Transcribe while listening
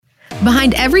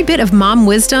Behind every bit of mom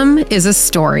wisdom is a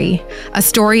story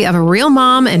of a real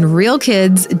mom and real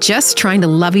kids just trying to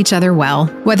love each other well.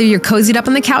 Whether you're cozied up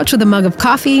on the couch with a mug of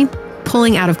coffee,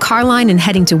 pulling out of car line and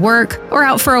heading to work, or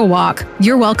out for a walk,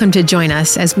 you're welcome to join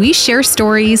us as we share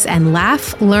stories and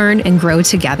laugh, learn, and grow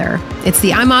together. It's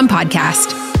the I'm Mom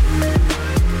Podcast.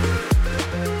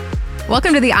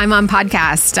 Welcome to the I'm Mom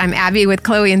Podcast. I'm Abby with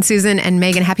Chloe and Susan and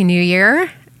Megan. Happy New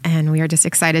Year. And we are just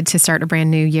excited to start a brand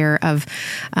new year of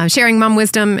sharing mom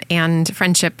wisdom and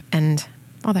friendship and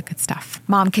all that good stuff.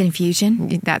 Mom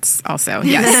confusion. That's also,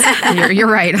 yes, you're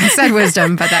right. I said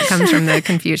wisdom, but that comes from the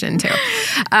confusion too.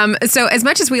 So as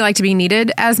much as we like to be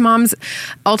needed as moms,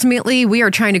 ultimately we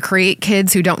are trying to create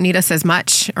kids who don't need us as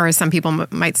much, or as some people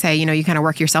might say, you kind of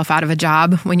work yourself out of a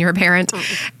job when you're a parent.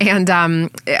 And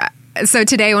so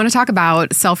today I want to talk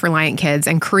about self-reliant kids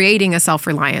and creating a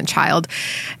self-reliant child.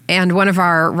 And one of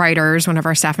our writers, one of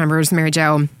our staff members, Mary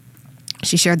Jo,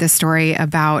 she shared this story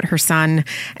about her son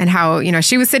and how,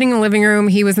 she was sitting in the living room.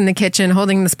 He was in the kitchen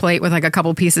holding this plate with like a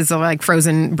couple pieces of like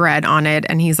frozen bread on it.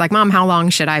 And he's like, "Mom, how long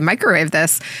should I microwave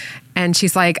this?" And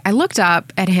she's like, "I looked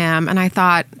up at him and I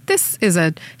thought,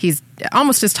 he's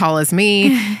almost as tall as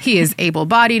me. He is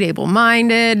able-bodied,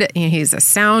 able-minded. He's a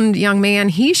sound young man.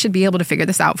 He should be able to figure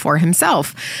this out for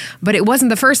himself." But it wasn't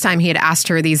the first time he had asked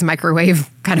her these microwave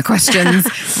kind of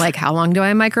questions, like, how long do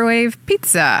I microwave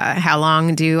pizza? How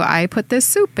long do I put this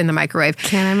soup in the microwave?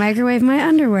 Can I microwave my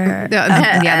underwear?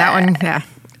 Yeah, that one, yeah.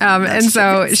 And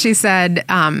so she said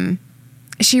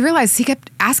she realized he kept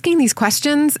asking these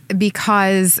questions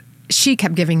because she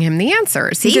kept giving him the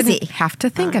answers. He didn't have to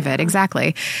think of it.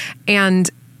 Exactly. And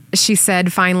she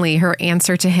said, finally, her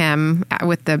answer to him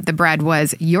with the bread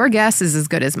was, "Your guess is as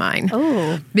good as mine."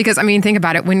 Oh. Because, think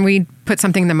about it. When we put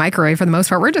something in the microwave, for the most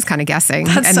part, we're just kind of guessing.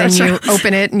 That's and so then true. you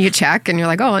open it and you check and you're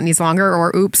like, "Oh, it needs longer,"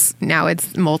 or "Oops, now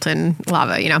it's molten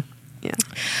lava," Yeah.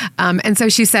 And so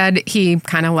she said he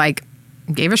kind of like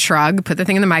gave a shrug, put the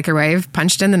thing in the microwave,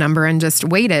 punched in the number, and just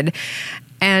waited.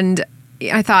 And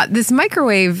I thought, this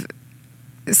microwave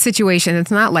situation, it's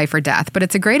not life or death, but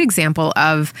it's a great example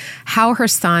of how her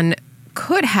son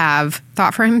could have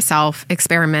thought for himself,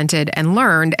 experimented, and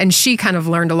learned. And she kind of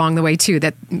learned along the way too,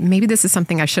 that maybe this is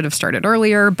something I should have started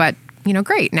earlier, but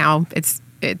great. Now it's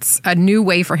a new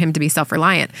way for him to be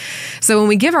self-reliant. So when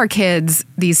we give our kids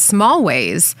these small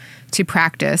ways to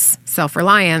practice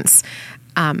self-reliance,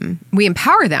 we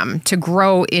empower them to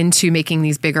grow into making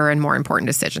these bigger and more important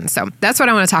decisions. So that's what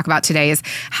I want to talk about today, is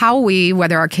how we,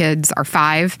 whether our kids are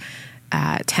 5,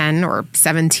 10, or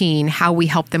 17, how we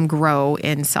help them grow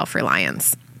in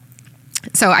self-reliance.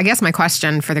 So I guess my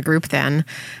question for the group then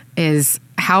is,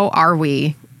 how are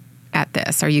we at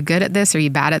this? Are you good at this? Are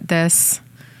you bad at this?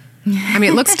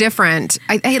 It looks different.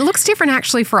 It looks different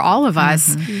actually for all of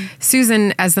us. Mm-hmm.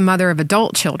 Susan, as the mother of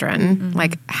adult children, mm-hmm.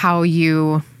 like how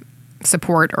you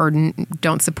support or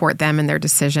don't support them in their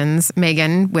decisions.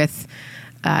 Megan, with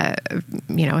a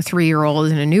 3-year-old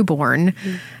and a newborn.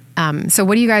 Mm-hmm. So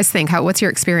what do you guys think? What's your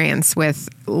experience with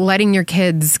letting your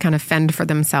kids kind of fend for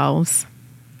themselves?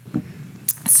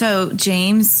 So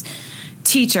James,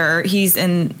 teacher, he's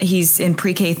in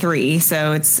pre-K 3,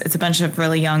 so it's a bunch of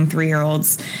really young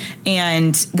 3-year-olds.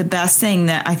 And the best thing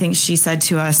that I think she said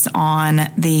to us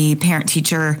on the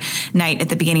parent-teacher night at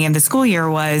the beginning of the school year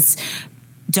was,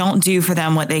 don't do for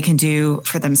them what they can do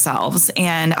for themselves.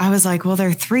 And I was like, well,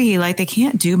 they're 3, like they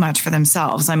can't do much for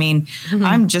themselves. Mm-hmm.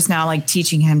 I'm just now like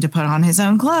teaching him to put on his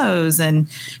own clothes and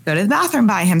go to the bathroom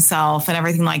by himself and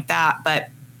everything like that. But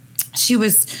she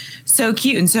was so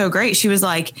cute and so great. She was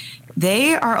like,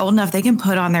 they are old enough, they can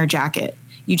put on their jacket.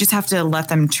 You just have to let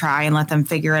them try and let them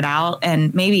figure it out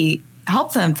and maybe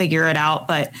help them figure it out.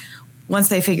 But once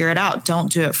they figure it out,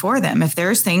 don't do it for them. If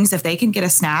they can get a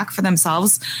snack for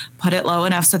themselves, put it low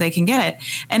enough so they can get it.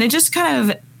 And it just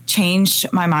kind of changed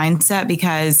my mindset,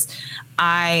 because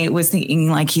I was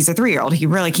thinking, like, he's a 3-year-old. He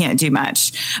really can't do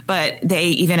much. But they,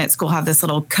 even at school, have this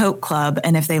little coat club.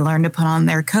 And if they learn to put on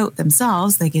their coat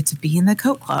themselves, they get to be in the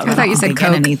coat club. I thought you said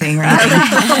Coke. Anything or anything.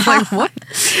 I was like, what?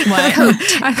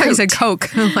 I thought you said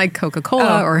Coke, like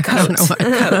Coca-Cola or Coat. I don't know what.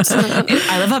 Coat.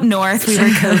 I live up north. We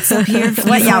wear coats up here. What's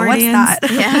that?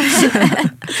 Yeah.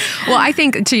 Well, I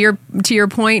think to your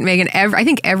point, Megan, I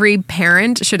think every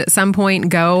parent should at some point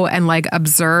go and like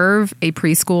observe a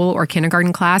preschool or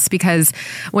kindergarten class, because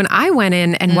when I went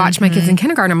in and watched my kids in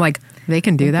kindergarten, I'm like, they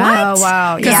can do that? Oh,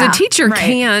 wow. Because the teacher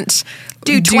can't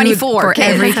do 24 for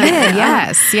every kid.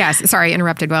 Yes. Sorry, I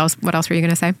interrupted. What else were you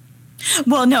going to say?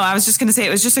 Well, no, I was just going to say, it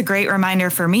was just a great reminder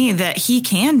for me that he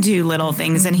can do little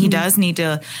things and he does need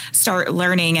to start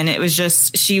learning. And it was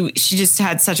just, she just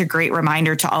had such a great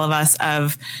reminder to all of us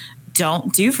of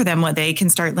don't do for them what they can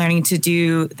start learning to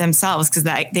do themselves, because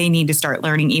they need to start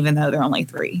learning even though they're only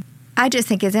 3. I just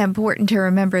think it's important to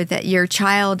remember that your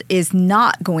child is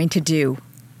not going to do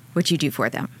what you do for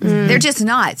them. They're just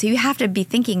not. So you have to be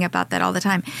thinking about that all the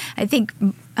time. I think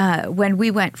when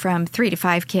we went from 3 to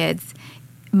 5 kids,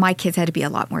 my kids had to be a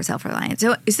lot more self-reliant.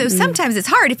 So sometimes it's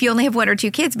hard if you only have 1 or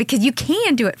 2 kids, because you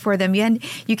can do it for them.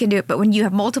 You can do it. But when you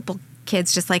have multiple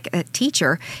kids, just like a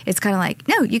teacher, it's kind of like,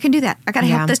 no, you can do that. I got to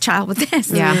help this child with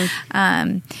this. Yeah.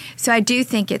 So I do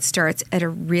think it starts at a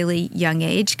really young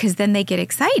age, because then they get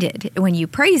excited when you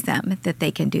praise them that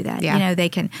they can do that. Yeah. They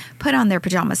can put on their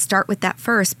pajamas, start with that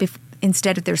first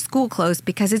instead of their school clothes,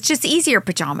 because it's just easier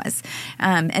pajamas.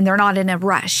 And they're not in a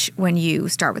rush when you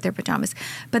start with their pajamas.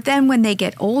 But then when they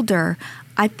get older,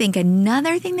 I think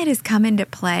another thing that has come into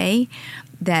play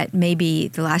that maybe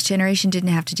the last generation didn't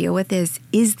have to deal with is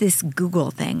this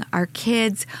Google thing. Our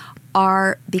kids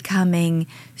are becoming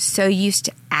so used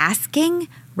to asking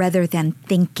rather than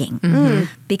thinking,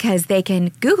 because they can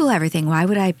Google everything. Why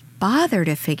would I bother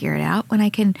to figure it out when I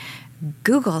can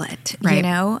Google it, right.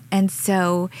 And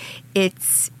so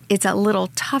it's a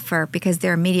little tougher because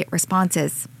their immediate response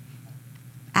is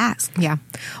ask. Yeah.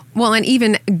 Well, and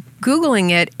even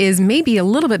Googling it is maybe a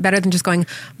little bit better than just going,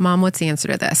 Mom, what's the answer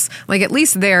to this? Like, at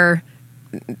least you're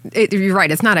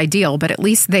right, it's not ideal, but at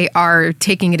least they are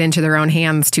taking it into their own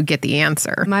hands to get the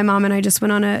answer. My mom and I just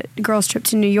went on a girls' trip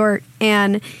to New York,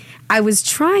 and I was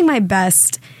trying my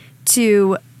best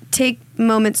to take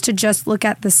moments to just look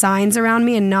at the signs around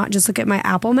me and not just look at my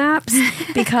Apple Maps,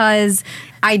 because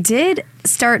I did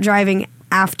start driving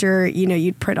after,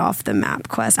 you'd print off the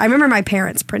MapQuest. I remember my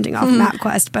parents printing off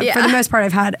MapQuest, but for the most part,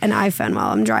 I've had an iPhone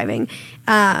while I'm driving.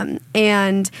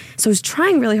 And so I was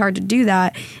trying really hard to do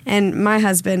that. And my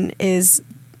husband is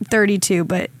 32,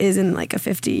 but is in like a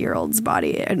 50-year-old's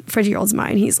body and 50-year-old's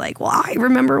mind. He's like, well, I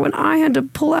remember when I had to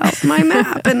pull out my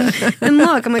map and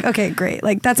look. I'm like, okay, great.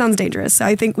 Like, that sounds dangerous. So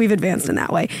I think we've advanced in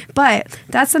that way. But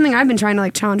that's something I've been trying to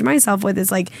like challenge myself with,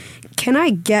 is like, can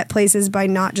I get places by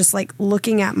not just like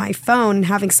looking at my phone and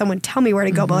having someone tell me where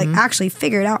to go, but like actually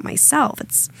figure it out myself?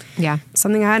 It's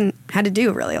something I hadn't had to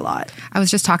do really a lot. I was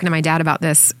just talking to my dad about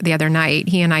this the other night.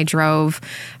 He and I drove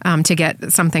to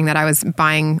get something that I was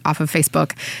buying off of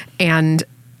Facebook, and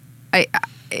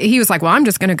he was like, well, I'm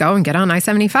just going to go and get on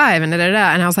I-75 and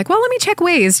da-da-da. And I was like, well, let me check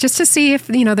Waze just to see if,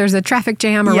 there's a traffic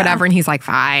jam or whatever. And he's like,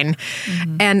 fine.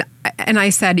 And I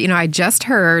said, I just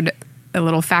heard a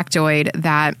little factoid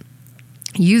that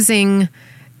using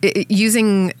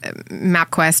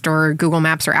MapQuest or Google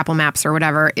Maps or Apple Maps or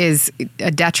whatever is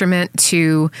a detriment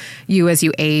to you as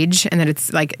you age, and that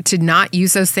it's like to not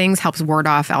use those things helps ward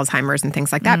off Alzheimer's and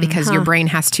things like that, because your brain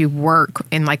has to work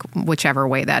in like whichever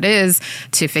way that is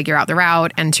to figure out the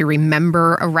route and to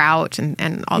remember a route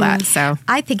and all that. So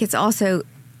I think it's also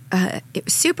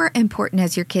super important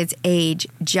as your kids age,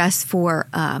 just for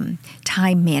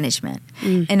time management.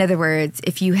 In other words,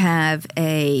 if you have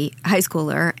a high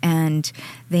schooler and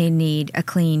they need a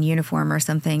clean uniform or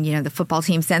something, the football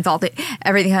team sends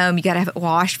everything home, you got to have it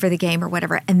washed for the game or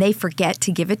whatever, and they forget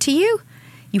to give it to you,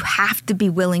 you have to be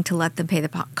willing to let them pay the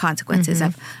consequences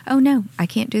of, oh no, I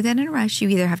can't do that in a rush. You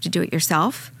either have to do it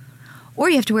yourself or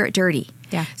you have to wear it dirty.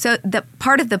 Yeah. So the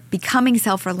part of the becoming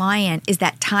self-reliant is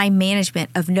that time management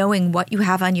of knowing what you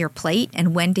have on your plate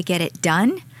and when to get it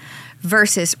done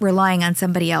versus relying on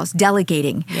somebody else,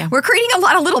 delegating. Yeah. We're creating a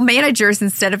lot of little managers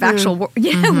instead of actual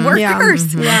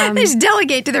workers. Yeah. They just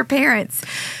delegate to their parents.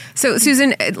 So,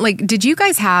 Susan, like, did you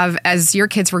guys have, as your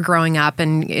kids were growing up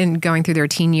and going through their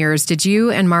teen years, did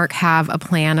you and Mark have a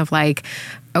plan of like,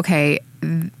 okay,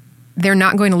 they're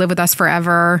not going to live with us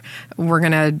forever, we're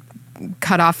going to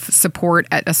cut off support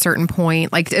at a certain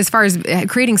point, like as far as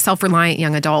creating self-reliant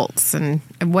young adults, and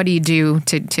what do you do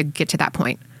to get to that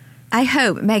point? I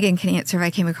hope Megan can answer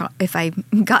if I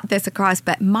got this across,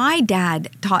 but my dad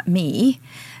taught me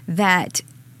that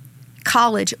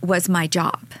college was my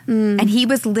job, and he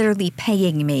was literally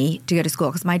paying me to go to school,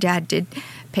 because my dad did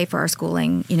pay for our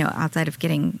schooling, outside of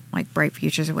getting like Bright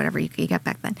Futures or whatever you get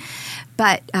back then.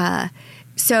 But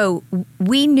so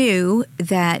we knew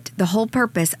that the whole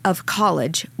purpose of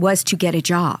college was to get a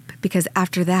job, because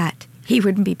after that, he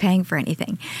wouldn't be paying for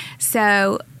anything.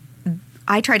 So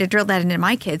I try to drill that into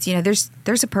my kids.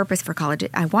 There's a purpose for college.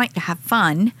 I want you to have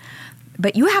fun,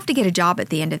 but you have to get a job at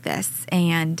the end of this.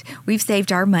 And we've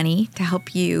saved our money to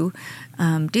help you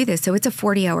do this. So it's a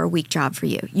 40-hour-a-week job for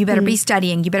you. You better be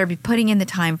studying. You better be putting in the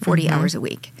time 40 hours a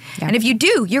week. Yeah. And if you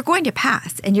do, you're going to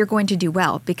pass and you're going to do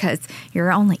well, because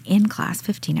you're only in class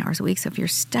 15 hours a week. So if you're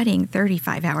studying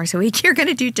 35 hours a week, you're going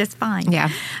to do just fine. Yeah.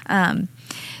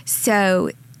 So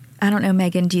I don't know,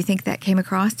 Megan, do you think that came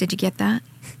across? Did you get that?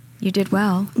 You did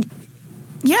well.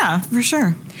 Yeah, for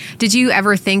sure. Did you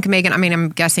ever think, Megan, I mean, I'm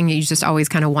guessing you just always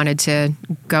kind of wanted to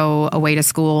go away to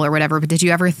school or whatever, but did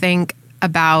you ever think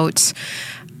about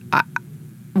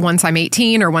once I'm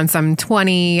 18 or once I'm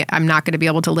 20, I'm not going to be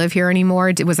able to live here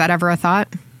anymore? Was that ever a thought?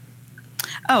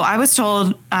 Oh, I was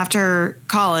told after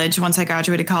college, once I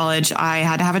graduated college, I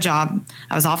had to have a job.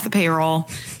 I was off the payroll.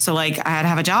 So like I had to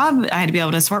have a job. I had to be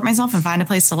able to support myself and find a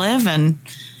place to live. And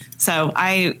so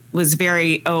I was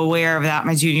very aware of that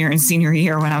my junior and senior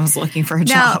year when I was looking for a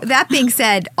job. Now, that being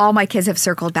said, all my kids have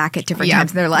circled back at different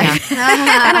times in their life. And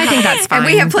I think that's fine. And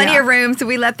we have plenty of room, so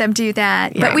we let them do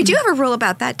that. Yeah. But we do have a rule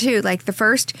about that, too. Like the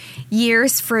first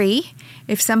year's free.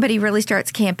 If somebody really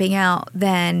starts camping out,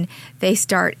 then they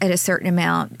start at a certain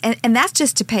amount. And that's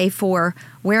just to pay for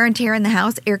wear and tear in the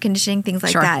house, air conditioning, things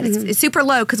like that. It's super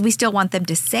low because we still want them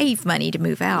to save money to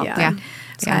move out. Yeah.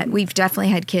 But we've definitely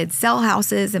had kids sell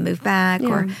houses and move back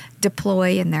or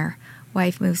deploy and their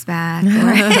wife moves back.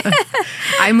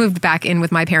 I moved back in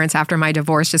with my parents after my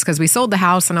divorce just because we sold the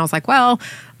house. And I was like, well,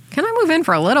 can I move in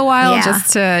for a little while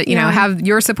just to, you know, have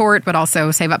your support, but also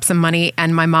save up some money?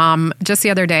 And my mom, just the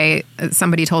other day,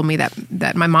 somebody told me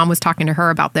that my mom was talking to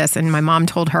her about this, and my mom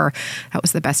told her that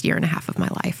was the best year and a half of my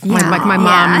life. Yeah. My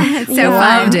mom So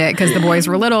loved it because the boys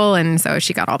were little, and so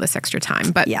she got all this extra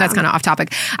time. But that's kind of off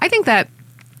topic. I think that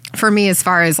for me, as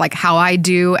far as like how I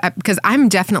do, because I'm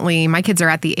definitely, my kids are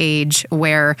at the age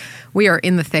where we are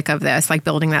in the thick of this, like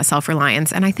building that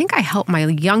self-reliance. And I think I help my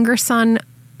younger son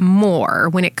more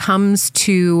when it comes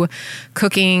to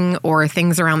cooking or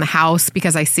things around the house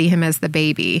because I see him as the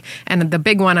baby. And the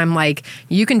big one, I'm like,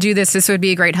 you can do this. This would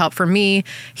be a great help for me.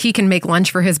 He can make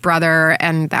lunch for his brother,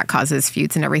 and that causes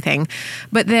feuds and everything.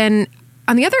 But then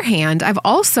on the other hand, I've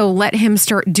also let him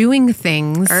start doing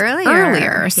things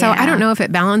earlier. So I don't know if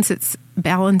it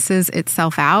balances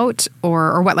itself out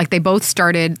or what. Like they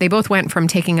both went from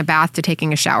taking a bath to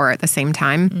taking a shower at the same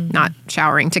time, not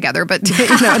showering together, but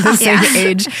at the same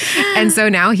age. And so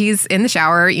now he's in the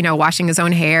shower, washing his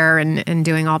own hair and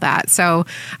doing all that. So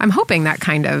I'm hoping that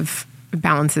kind of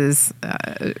balances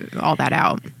all that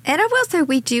out. And I will say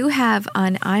we do have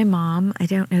on iMom, I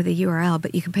don't know the URL,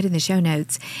 but you can put in the show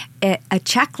notes, a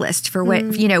checklist for what,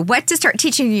 what to start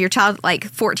teaching your child like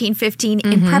 14, 15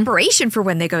 in preparation for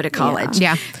when they go to college.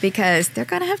 Yeah. Because they're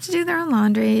going to have to do their own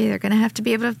laundry. They're going to have to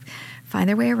be able to find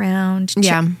their way around.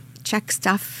 Check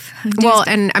stuff.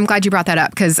 And I'm glad you brought that up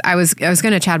because I was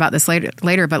going to chat about this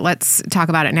later, but let's talk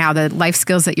about it now. The life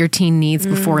skills that your teen needs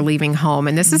before leaving home.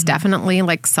 And this is definitely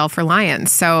like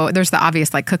self-reliance. So there's the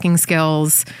obvious like cooking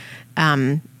skills,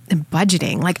 and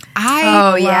budgeting. Like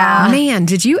man,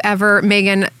 did you ever,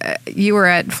 Megan, you were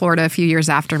at Florida a few years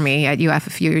after me, at UF a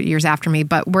few years after me,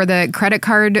 but were the credit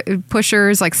card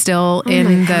pushers like still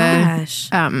in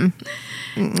the,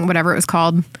 whatever it was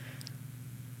called?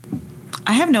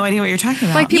 I have no idea what you're talking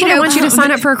about. Like people don't want you to sign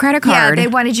up for a credit card. Yeah, they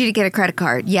wanted you to get a credit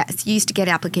card. Yes, you used to get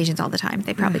applications all the time.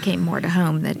 They probably came more to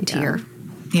home than to your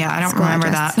I don't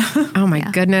remember that. Oh my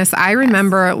goodness. I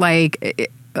remember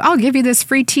I'll give you this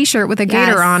free T-shirt with a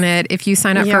gator on it if you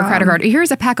sign up for a credit card.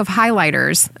 Here's a pack of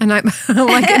highlighters. And I'm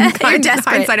like, in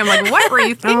hindsight, I'm like, what were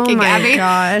you thinking, Abby?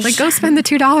 Gosh. Like, go spend the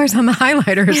 $2 on the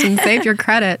highlighters and save your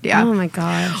credit. Yeah. Oh my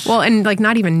gosh. Well, and like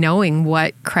not even knowing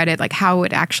what credit, like how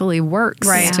it actually works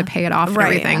to pay it off and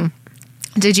everything.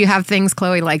 Did you have things,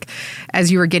 Chloe, like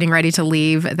as you were getting ready to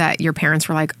leave that your parents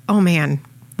were like, oh man,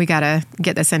 we got to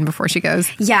get this in before she goes?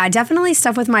 Yeah, definitely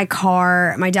stuff with my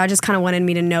car. My dad just kind of wanted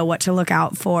me to know what to look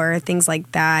out for, things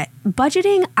like that.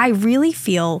 Budgeting, I really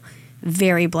feel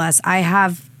very blessed. I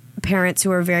have parents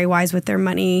who are very wise with their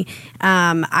money.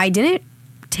 I didn't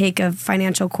take a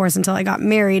financial course until I got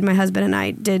married. My husband and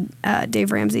I did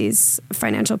Dave Ramsey's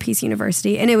Financial Peace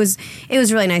University, and it was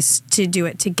really nice to do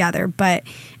it together, but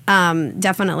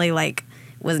definitely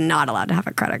was not allowed to have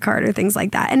a credit card or things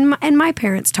like that. And my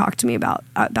parents talked to me about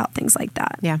things like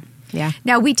that. Yeah. Yeah.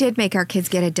 Now, we did make our kids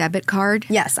get a debit card.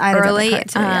 Yes, I had early, a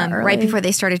debit card too, early. Right before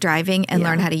they started driving and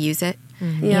learn how to use it.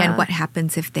 Yeah. And what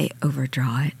happens if they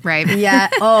overdraw it? Right. Yeah.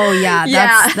 Oh, yeah.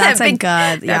 That's a good.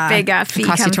 That big fee it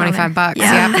costs you $25.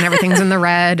 Yeah. Yep, and everything's in the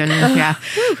red. And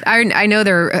I know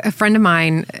a friend of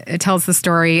mine tells the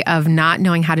story of not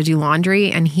knowing how to do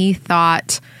laundry, and he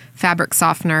thought fabric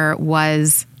softener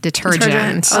was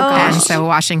detergent. And so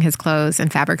washing his clothes in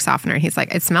fabric softener, he's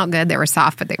like, it smelled good. They were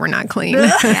soft, but they were not clean.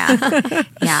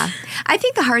 Yeah. I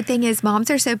think the hard thing is moms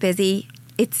are so busy.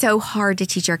 It's so hard to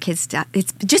teach our kids stuff.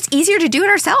 It's just easier to do it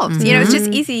ourselves. It's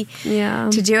just easy to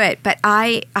do it. But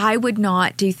I would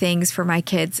not do things for my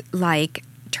kids like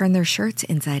turn their shirts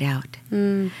inside out.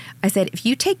 I said, if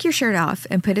you take your shirt off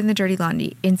and put it in the dirty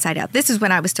laundry inside out, this is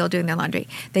when I was still doing their laundry,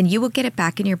 then you will get it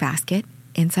back in your basket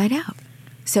inside out.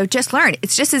 So just learn.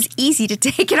 It's just as easy to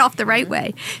take it off the right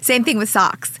way. Same thing with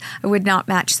socks. I would not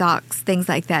match socks, things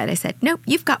like that. I said, nope,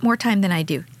 you've got more time than I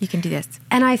do. You can do this.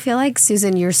 And I feel like,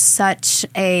 Susan, you're such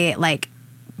a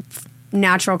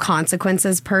natural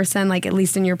consequences person, like at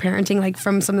least in your parenting, like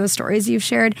from some of the stories you've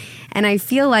shared. And I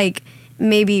feel like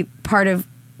maybe part of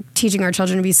teaching our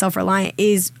children to be self-reliant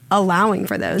is allowing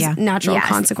for those natural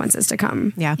consequences to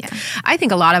come. Yeah. I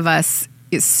think a lot of us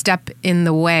step in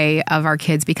the way of our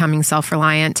kids becoming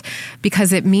self-reliant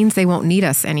because it means they won't need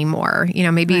us anymore.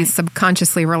 Maybe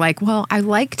subconsciously we're like, well, I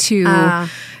like to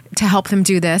help them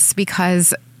do this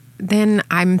because then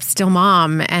I'm still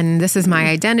mom and this is my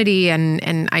identity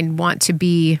and I want to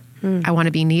be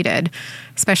needed,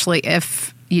 especially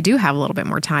if you do have a little bit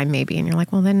more time maybe and you're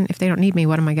like, well, then if they don't need me,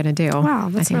 what am I going to do? Wow,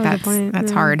 that's a really good point.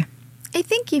 That's hard. I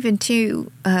think even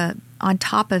too, on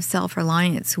top of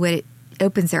self-reliance, what it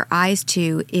opens their eyes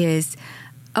to is,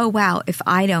 oh, wow, if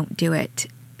I don't do it,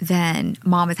 then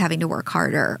mom is having to work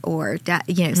harder or,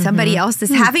 somebody else is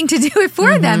having to do it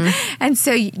for them. And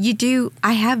so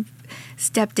I have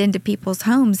stepped into people's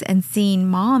homes and seen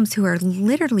moms who are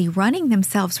literally running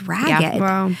themselves ragged. Yeah.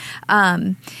 Wow.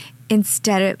 And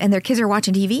their kids are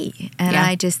watching TV. And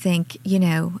I just think,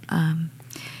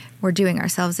 we're doing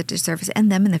ourselves a disservice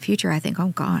and them in the future. I think, oh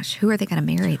gosh, who are they going to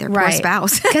marry? Their poor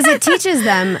spouse. Because it teaches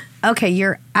them, okay,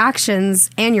 your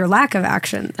actions and your lack of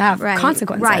action have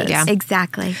consequences. Right,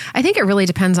 exactly. I think it really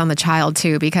depends on the child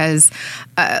too, because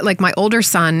my older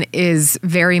son is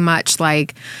very much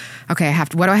like, okay,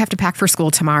 what do I have to pack for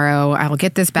school tomorrow? I'll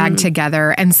get this bag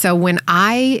together. And so when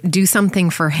I do something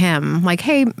for him, like,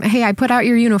 hey, I put out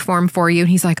your uniform for you. And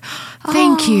he's like,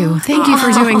 thank you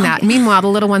for doing that. Meanwhile, the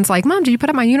little one's like, Mom, did you put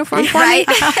up my uniform for me?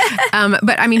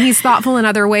 But I mean, he's thoughtful in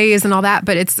other ways and all that,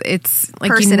 but it's like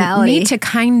personality. You need to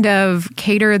kind of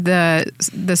cater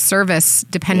the service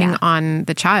depending on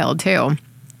the child too.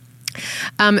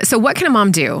 So what can a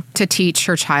mom do to teach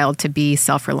her child to be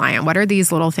self-reliant? What are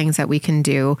these little things that we can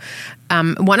do?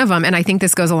 One of them, and I think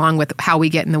this goes along with how we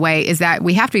get in the way, is that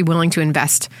we have to be willing to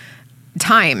invest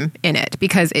time in it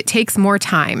because it takes more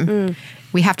time.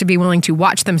 We have to be willing to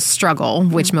watch them struggle,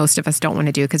 which most of us don't want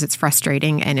to do because it's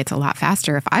frustrating and it's a lot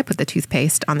faster if I put the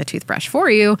toothpaste on the toothbrush for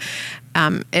you.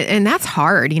 And that's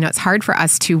hard. It's hard for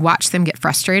us to watch them get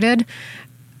frustrated.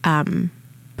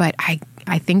 But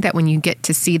I think that when you get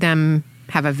to see them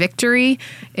have a victory,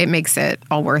 it makes it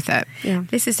all worth it. Yeah.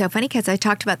 This is so funny because I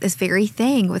talked about this very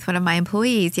thing with one of my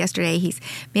employees yesterday. He's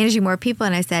managing more people.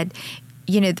 And I said,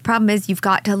 the problem is you've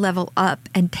got to level up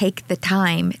and take the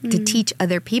time to teach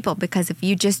other people, because if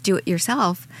you just do it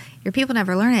yourself, your people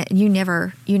never learn it and you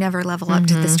never level up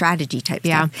to the strategy type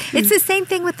stuff. It's the same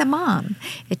thing with the mom.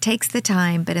 It takes the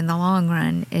time, but in the long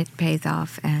run, it pays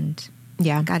off and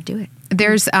got to do it.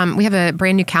 There's we have a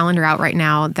brand new calendar out right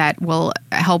now that will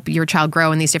help your child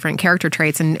grow in these different character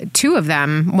traits. And two of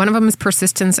them, one of them is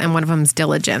persistence and one of them is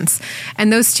diligence.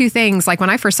 And those two things, like when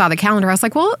I first saw the calendar, I was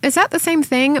like, well, is that the same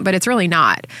thing? But it's really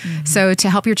not. So to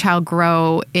help your child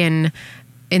grow in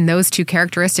those two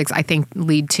characteristics, I think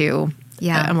lead to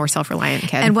a more self-reliant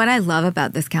kid. And what I love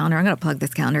about this calendar, I'm going to plug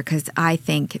this calendar because I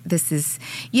think this is,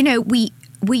 we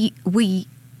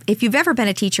if you've ever been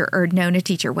a teacher or known a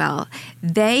teacher well,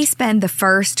 they spend the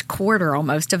first quarter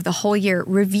almost of the whole year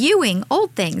reviewing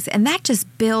old things, and that just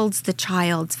builds the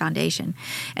child's foundation.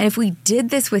 And if we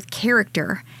did this with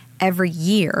character every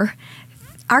year,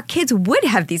 our kids would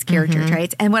have these character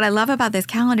traits. And what I love about this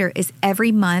calendar is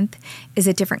every month is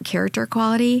a different character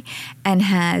quality and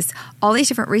has all these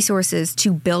different resources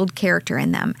to build character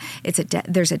in them.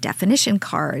 There's a definition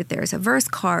card, there's a verse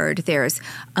card, there's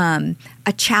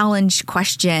a challenge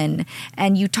question,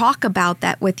 and you talk about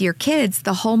that with your kids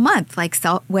the whole month, like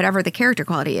whatever the character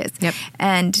quality is. Yep.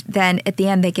 And then at the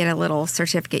end, they get a little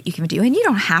certificate you can do. And you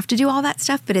don't have to do all that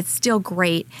stuff, but it's still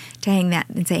great to hang that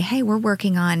and say, hey, we're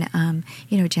working on,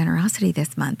 generosity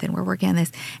this month, and we're working on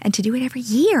this, and to do it every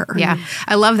year. Yeah.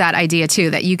 I love that idea too,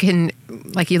 that you can,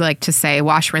 like you like to say,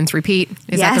 wash, rinse, repeat.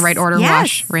 Is that the right order? Yes.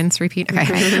 Wash, rinse, repeat.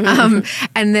 Okay.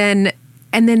 And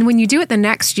then when you do it the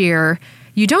next year,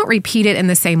 you don't repeat it in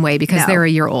the same way because they're a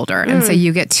year older. And so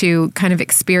you get to kind of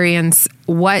experience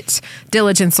what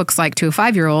diligence looks like to a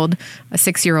 5-year-old, a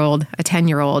 6-year-old, a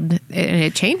 10-year-old, and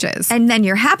it changes. And then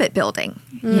your habit building,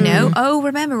 you know, oh,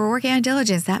 remember, we're working on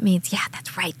diligence. That means, yeah,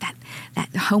 that's right. That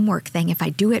homework thing, if I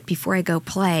do it before I go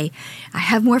play, I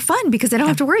have more fun because I don't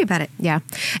have to worry about it. Yeah.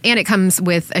 And it comes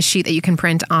with a sheet that you can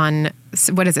print on,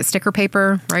 what is it, sticker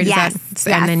paper, right? Yes.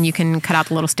 And then you can cut out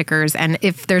the little stickers. And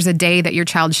if there's a day that your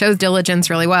child shows diligence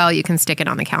really well, you can stick it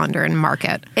on the calendar and mark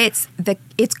it.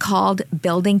 It's called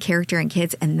building character in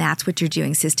kids, and that's what you're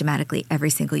doing systematically every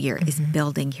single year is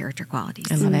building character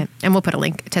qualities. I love it. And we'll put a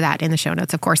link to that in the show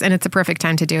notes, of course. And it's a perfect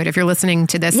time to do it. If you're listening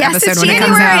to this episode when it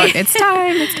comes out, it's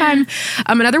time. It's time.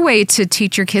 Another way to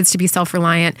teach your kids to be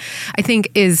self-reliant, I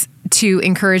think, is to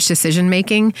encourage decision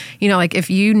making. You know, like if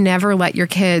you never let your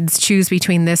kids choose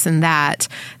between this and that,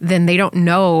 then they don't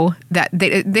know that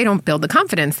they don't build the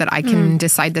confidence that I can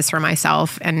decide this for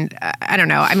myself. And I don't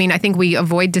know. I mean, I think we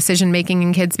avoid decision making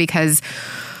in kids because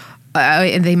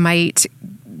they might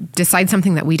decide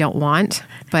something that we don't want,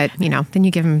 but you know, then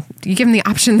you give them the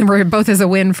option where both is a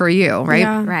win for you, right?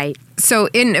 Yeah. Right. So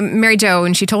in Mary Jo,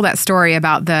 when she told that story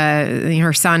about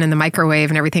her son and the microwave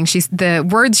and everything, the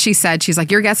words she said, she's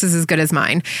like, your guess is as good as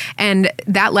mine. And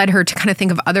that led her to kind of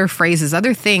think of other phrases,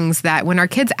 other things that when our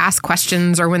kids ask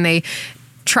questions or when they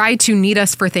try to need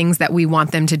us for things that we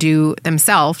want them to do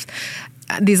themselves,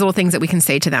 these little things that we can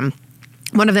say to them.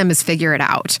 One of them is figure it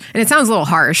out. And it sounds a little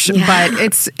harsh, but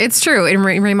it's true. It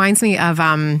reminds me of,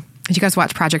 did you guys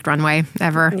watch Project Runway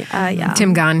ever? Yeah.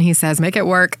 Tim Gunn, he says, make it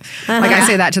work. Like I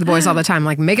say that to the boys all the time,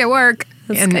 like, make it work.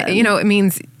 That's and, good. you know, it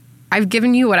means I've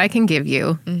given you what I can give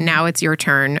you. Now it's your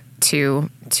turn to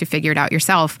figure it out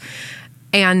yourself.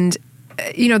 And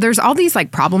you know, there's all these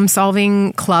like problem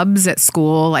solving clubs at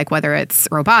school, like whether it's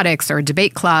robotics or a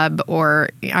debate club, or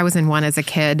I was in one as a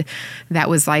kid that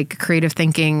was like creative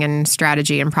thinking and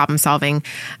strategy and problem solving.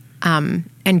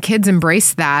 And kids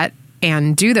embrace that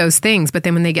and do those things. But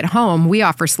then when they get home, we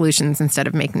offer solutions instead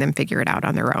of making them figure it out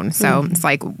on their own. So it's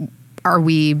like, are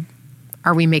we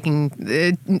making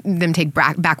them take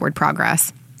backward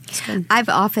progress? I've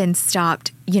often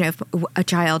stopped, you know, if a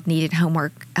child needed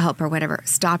homework help or whatever,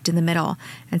 stopped in the middle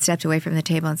and stepped away from the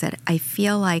table and said, I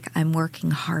feel like I'm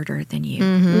working harder than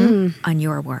you on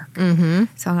your work. So I'm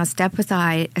going to step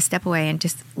away and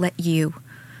just let you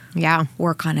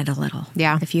work on it a little.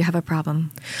 Yeah. If you have a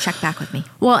problem, check back with me.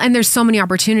 Well, and there's so many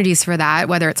opportunities for that,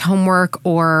 whether it's homework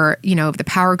or, you know, if the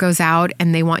power goes out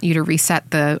and they want you to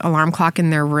reset the alarm clock in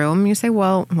their room, you say,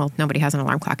 well, nobody has an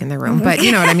alarm clock in their room, but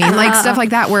you know what I mean? Like stuff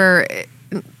like that or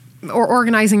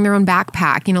organizing their own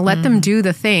backpack, you know, let them do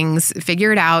the things,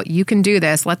 figure it out. You can do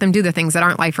this. Let them do the things that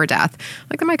aren't life or death,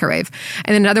 like the microwave.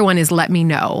 And then another one is let me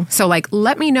know. So like,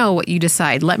 let me know what you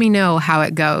decide. Let me know how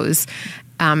it goes.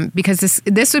 Because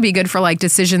this would be good for like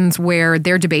decisions where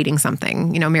they're debating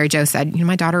something. You know, Mary Jo said, you know,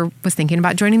 my daughter was thinking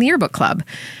about joining the yearbook club.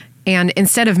 And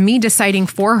instead of me deciding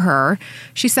for her,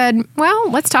 she said, well,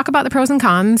 let's talk about the pros and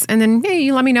cons. And then, hey,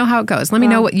 you let me know how it goes. Let me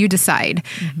know what you decide.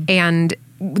 And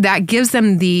that gives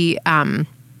them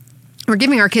we're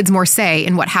giving our kids more say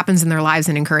in what happens in their lives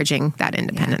and encouraging that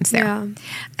independence there. Yeah.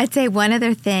 I'd say one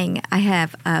other thing, I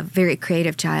have a very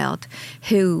creative child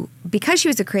who, because she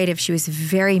was a creative, she was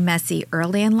very messy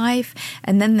early in life.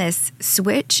 And then this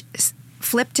switch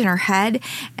flipped in her head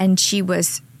and she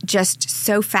was just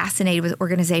so fascinated with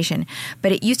organization.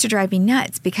 But it used to drive me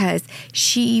nuts because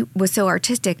she was so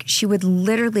artistic. She would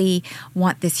literally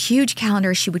want this huge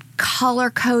calendar. She would color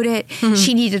code it.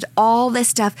 She needed all this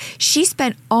stuff. She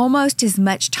spent almost as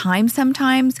much time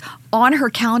sometimes on her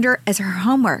calendar as her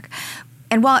homework.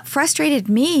 And while it frustrated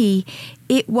me,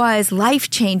 it was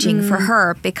life-changing for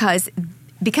her because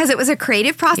it was a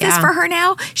creative process for her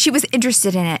now, she was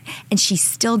interested in it. And she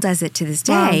still does it to this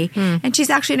day. And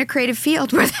she's actually in a creative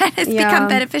field where that has become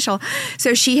beneficial.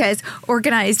 So she has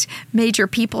organized major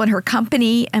people in her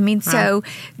company. I mean, so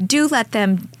do let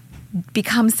them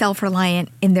become self-reliant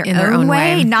in their own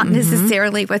way, not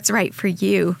necessarily what's right for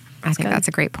you. I think that's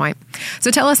a great point.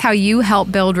 So tell us how you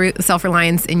help build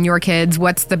self-reliance in your kids.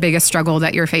 What's the biggest struggle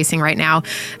that you're facing right now?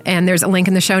 And there's a link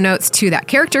in the show notes to that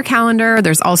character calendar.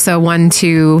 There's also one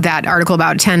to that article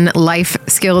about 10 life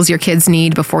skills your kids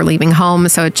need before leaving home.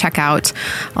 So check out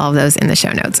all of those in the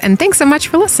show notes. And thanks so much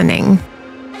for listening.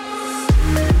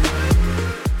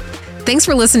 Thanks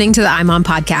for listening to the iMom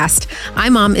podcast.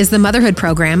 iMom is the motherhood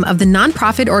program of the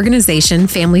nonprofit organization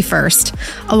Family First.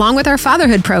 Along with our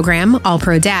fatherhood program, All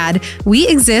Pro Dad, we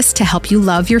exist to help you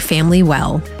love your family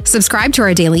well. Subscribe to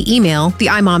our daily email, the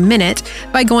iMom Minute,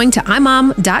 by going to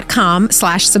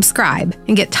imom.com/subscribe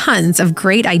and get tons of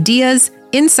great ideas,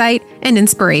 insight, and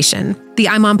inspiration. The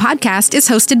I'm On podcast is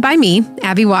hosted by me,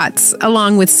 Abby Watts,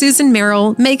 along with Susan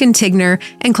Merrill, Megan Tigner,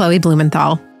 and Chloe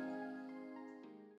Blumenthal.